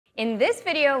In this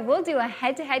video, we'll do a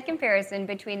head-to-head comparison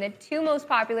between the two most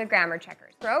popular grammar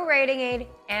checkers, ProWritingAid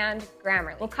and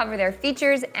Grammarly. We'll cover their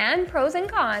features and pros and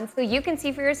cons so you can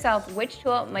see for yourself which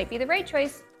tool might be the right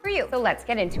choice for you. So let's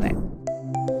get into it.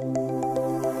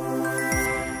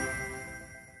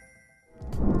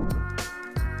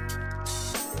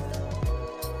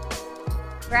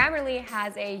 Grammarly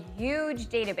has a huge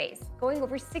database, going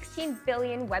over 16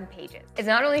 billion web pages. It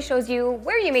not only shows you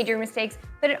where you made your mistakes,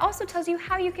 but it also tells you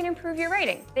how you can improve your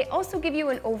writing. They also give you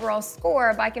an overall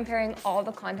score by comparing all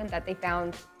the content that they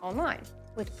found online.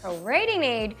 With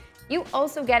ProWritingAid, you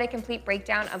also get a complete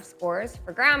breakdown of scores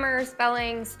for grammar,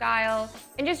 spelling, style,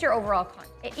 and just your overall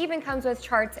content. It even comes with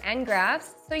charts and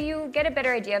graphs, so you get a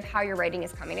better idea of how your writing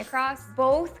is coming across.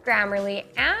 Both Grammarly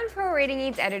and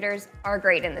ProWritingAid's editors are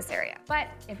great in this area. But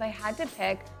if I had to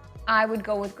pick, I would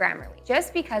go with Grammarly,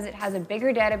 just because it has a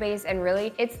bigger database and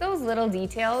really, it's those little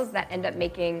details that end up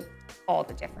making all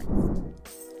the difference.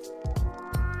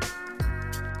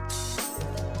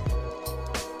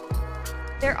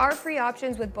 There are free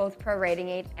options with both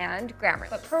ProWritingAid and Grammarly,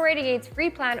 but ProWritingAid's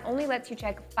free plan only lets you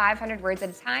check 500 words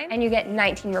at a time, and you get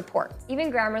 19 reports.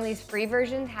 Even Grammarly's free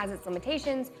version has its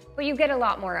limitations, but you get a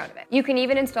lot more out of it. You can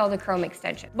even install the Chrome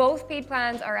extension. Both paid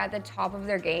plans are at the top of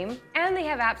their game, and they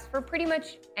have apps for pretty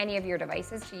much any of your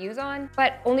devices to use on,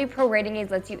 but only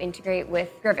ProWritingAid lets you integrate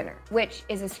with Scrivener, which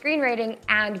is a screenwriting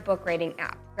and book writing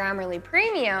app. Grammarly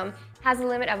Premium has a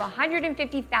limit of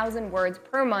 150,000 words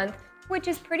per month, which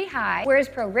is pretty high, whereas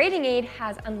ProWritingAid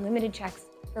has unlimited checks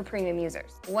for premium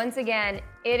users. Once again,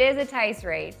 it is a tight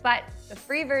race, but the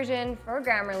free version for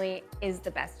Grammarly is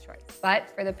the best choice. But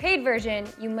for the paid version,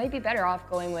 you might be better off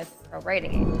going with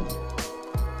ProWritingAid.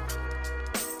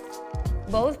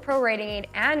 Both ProWritingAid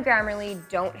and Grammarly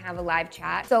don't have a live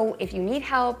chat, so if you need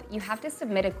help, you have to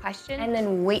submit a question and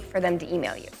then wait for them to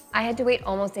email you. I had to wait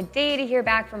almost a day to hear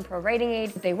back from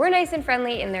ProWritingAid. They were nice and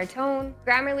friendly in their tone.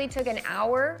 Grammarly took an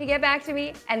hour to get back to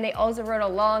me, and they also wrote a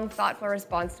long, thoughtful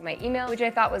response to my email, which I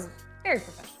thought was very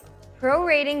professional.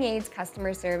 ProWritingAid's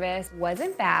customer service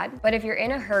wasn't bad, but if you're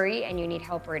in a hurry and you need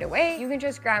help right away, you can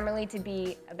trust Grammarly to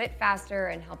be a bit faster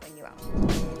in helping you out.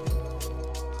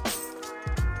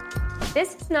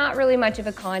 This is not really much of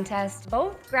a contest.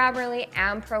 Both Grammarly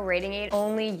and ProWritingAid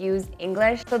only use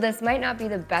English, so this might not be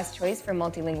the best choice for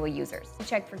multilingual users. To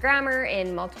check for grammar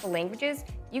in multiple languages,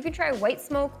 you could try White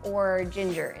Smoke or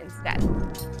Ginger instead.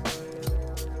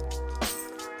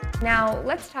 Now,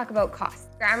 let's talk about cost.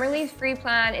 Grammarly's free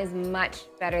plan is much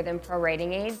better than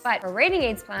ProWritingAid, but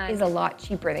ProWritingAid's plan is a lot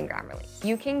cheaper than Grammarly.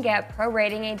 You can get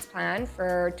ProWritingAid's plan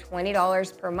for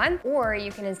 $20 per month, or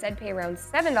you can instead pay around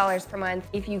 $7 per month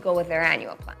if you go with their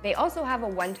annual plan. They also have a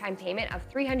one-time payment of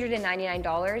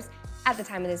 $399 at the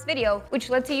time of this video, which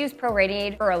lets you use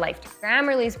ProWritingAid for a lifetime.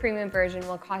 Grammarly's premium version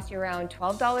will cost you around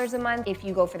 $12 a month if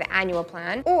you go for the annual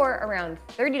plan, or around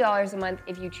 $30 a month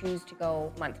if you choose to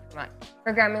go month per month.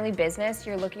 For Grammarly Business,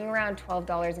 you're looking around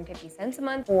 $12.50 a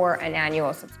month for an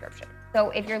annual subscription.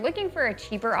 So if you're looking for a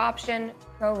cheaper option,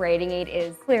 ProWritingAid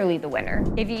is clearly the winner.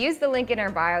 If you use the link in our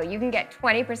bio, you can get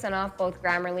 20% off both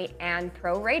Grammarly and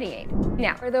ProWritingAid.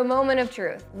 Now, for the moment of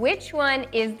truth, which one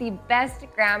is the best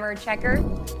grammar checker?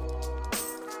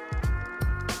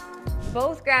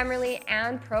 Both Grammarly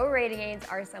and ProWritingAid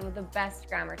are some of the best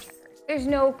grammar checkers. There's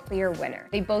no clear winner.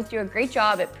 They both do a great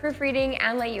job at proofreading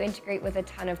and let you integrate with a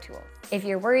ton of tools. If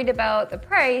you're worried about the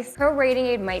price,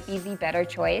 ProWritingAid might be the better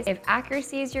choice. If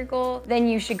accuracy is your goal, then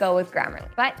you should go with Grammarly.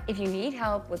 But if you need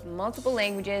help with multiple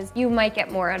languages, you might get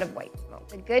more out of White Smoke.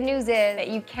 The good news is that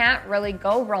you can't really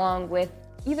go wrong with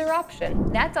either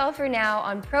option. That's all for now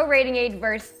on ProWritingAid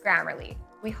versus Grammarly.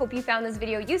 We hope you found this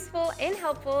video useful and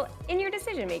helpful in your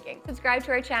decision making. Subscribe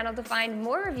to our channel to find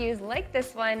more reviews like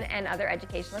this one and other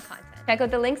educational content. Check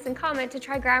out the links and comment to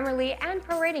try Grammarly and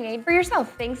ProWritingAid for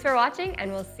yourself. Thanks for watching,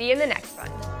 and we'll see you in the next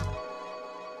one.